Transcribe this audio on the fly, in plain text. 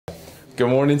Good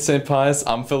morning, St. Pius.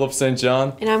 I'm Philip St.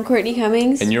 John. And I'm Courtney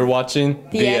Cummings. And you're watching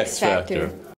The X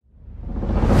Factor.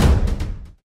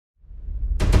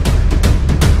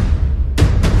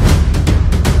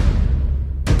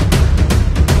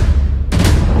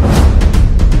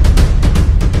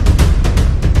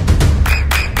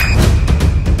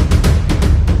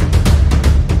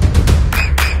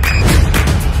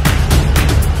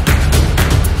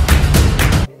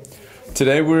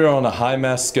 Today we're on a high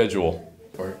mass schedule.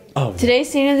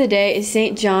 Today's saint of the day is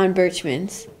St. John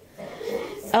Birchmans.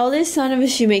 Eldest son of a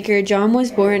shoemaker, John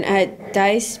was born at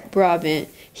Dice, Brabant.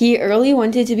 He early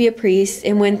wanted to be a priest,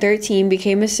 and when 13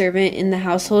 became a servant in the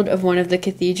household of one of the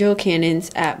cathedral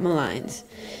canons at Malines.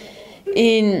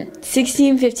 In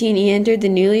 1615 he entered the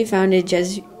newly founded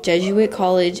Jesuit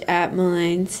college at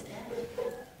Malines,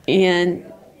 and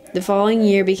the following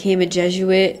year became a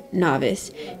Jesuit novice.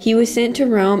 He was sent to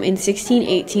Rome in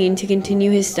 1618 to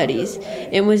continue his studies,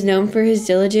 and was known for his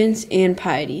diligence and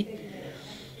piety,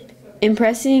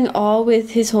 impressing all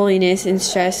with his holiness and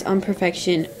stress on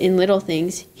perfection in little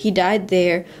things. He died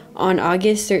there on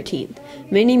August 13th.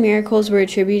 Many miracles were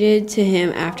attributed to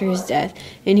him after his death,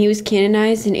 and he was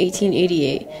canonized in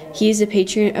 1888. He is the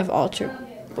patron of all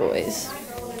boys.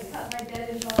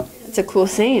 It's a cool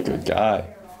saint. Good guy.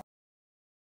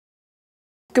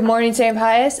 Good morning, St.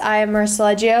 Pius. I am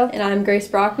Marissa Leggio. And I'm Grace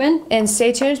Brockman. And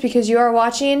stay tuned because you are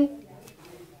watching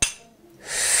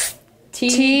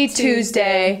Tea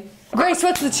Tuesday. Grace,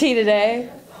 what's the tea today?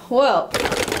 Well,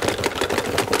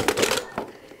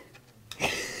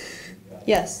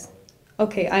 yes.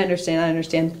 Okay, I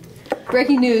understand.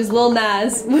 Breaking news, Lil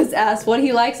Nas was asked what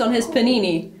he likes on his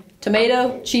panini.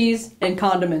 Tomato, cheese, and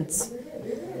condiments.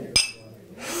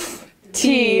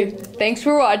 Tea. Thanks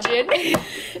for watching.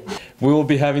 We will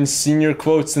be having senior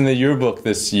quotes in the yearbook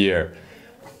this year.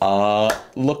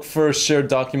 Look for a shared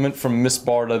document from Miss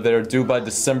Barta. They are due by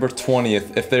December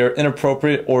 20th. If they are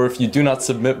inappropriate or if you do not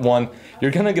submit one, you're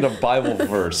gonna get a Bible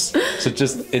verse. So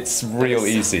it's real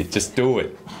easy. Just do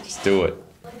it. Just do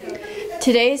it.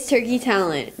 Today's turkey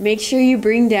talent. Make sure you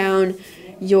bring down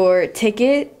your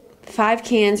ticket, 5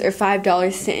 cans, or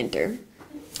 $5 to enter.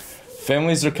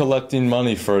 Families are collecting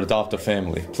money for Adopt a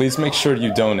Family. Please make sure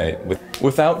you donate.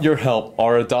 Without your help,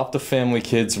 our Adopt a Family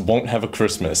kids won't have a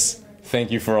Christmas.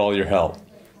 Thank you for all your help.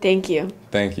 Thank you.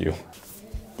 Thank you.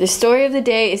 The story of the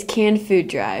day is Canned Food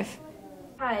Drive.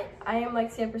 Hi, I am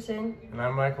Lex Amperson. And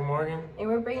I'm Michael Morgan. And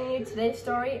we're bringing you today's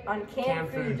story on Canned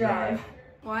Food Drive.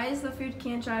 Why is the food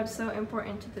can drive so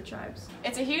important to the tribes?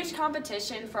 It's a huge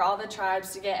competition for all the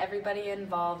tribes to get everybody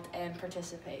involved and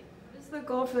participate. What is the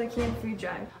goal for the canned food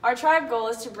drive? Our tribe goal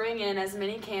is to bring in as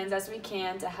many cans as we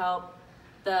can to help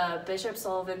the Bishop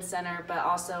Sullivan Center, but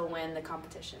also win the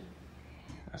competition.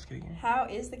 How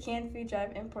is the canned food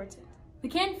drive important? The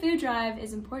canned food drive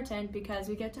is important because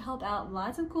we get to help out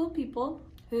lots of cool people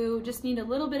who just need a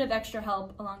little bit of extra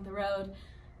help along the road,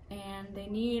 and they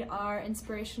need our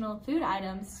inspirational food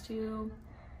items to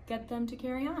get them to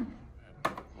carry on.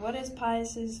 What is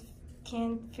Pius's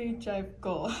canned food drive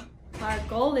goal? Our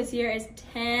goal this year is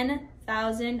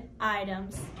 10,000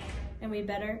 items, and we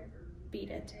better beat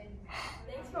it.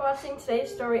 Thanks for watching today's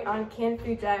story on Canned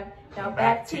Food Drive. Now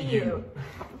back to you.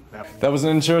 That was an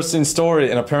interesting story,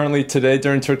 and apparently today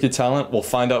during Turkey Talent, we'll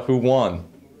find out who won.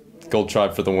 Gold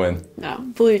Tribe for the win. No,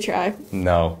 Blue Tribe.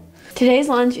 No. Today's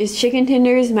lunch is chicken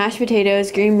tenders, mashed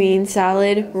potatoes, green beans,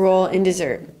 salad, roll, and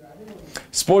dessert.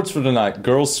 Sports for tonight.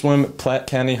 Girls swim at Platte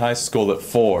County High School at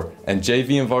 4, and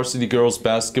JV and varsity girls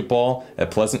basketball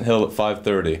at Pleasant Hill at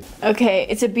 5:30. Okay,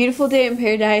 it's a beautiful day in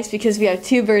paradise because we have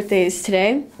 2 birthdays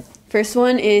today. First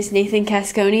one is Nathan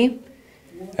Casconi.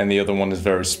 And the other one is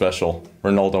very special.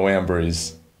 Ronaldo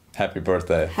Ambrose. Happy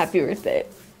birthday. Happy birthday.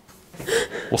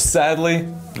 Well, sadly,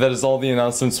 that is all the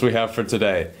announcements we have for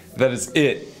today. That is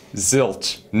it.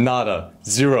 Zilch. Nada.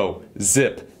 Zero.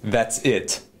 Zip. That's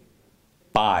it.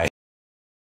 Bye.